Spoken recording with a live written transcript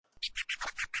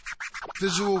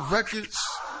Visual Records,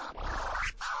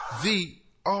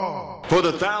 VR. For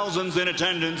the thousands in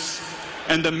attendance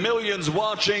and the millions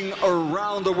watching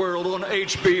around the world on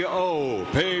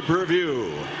HBO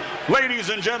pay-per-view. Ladies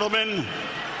and gentlemen,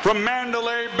 from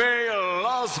Mandalay Bay,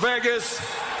 Las Vegas,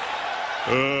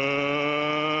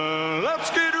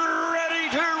 let's get ready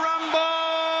to rumble!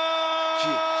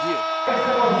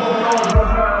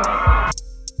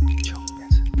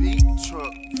 Beat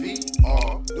Truck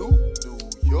VR,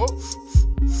 New York.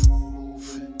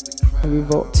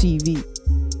 Revolt TV.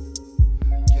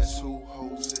 Guess who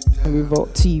holds it down?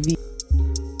 Revolt TV.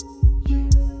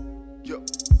 Yo.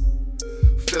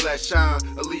 Feel that shine,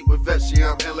 elite with vets,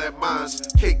 yeah, I'm ill at mines.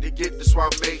 Cake to get this, why I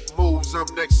make moves. I'm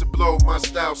next to blow, my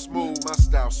style smooth. My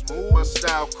style smooth, my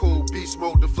style cool. Beast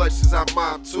mode deflections, I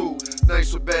mine too.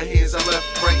 Nice with bad hands, I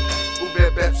left, right. Ooh,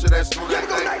 bad, so that's no night.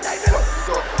 Fuck you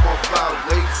thought I'm on fly,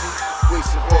 lazy.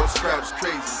 Wasting all this crowd is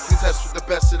crazy. Contest with the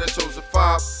best, and that shows a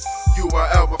 5.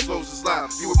 URL, my flows is live.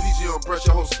 You a PG on brush,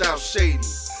 your whole style shady.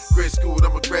 Grade school,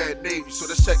 I'm a grad Navy, so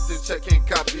that's checked in, check ain't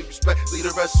copy, respect. Lead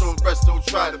the rest on rest, don't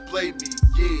try to play me,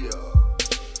 yeah.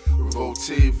 Revolt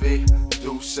TV,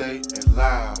 dusse and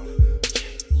loud.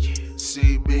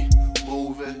 See me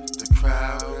moving the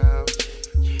crowd.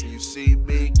 You see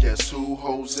me, guess who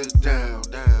holds it down?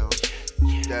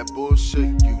 That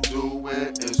bullshit you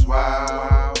doing is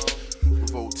wild.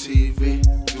 Revolt TV,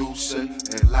 dusse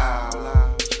and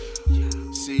loud.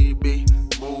 See me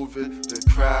moving the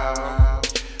crowd.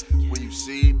 When you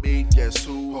see me, guess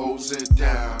who holds it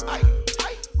down?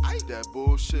 That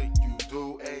bullshit you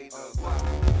do ain't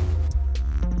allowed.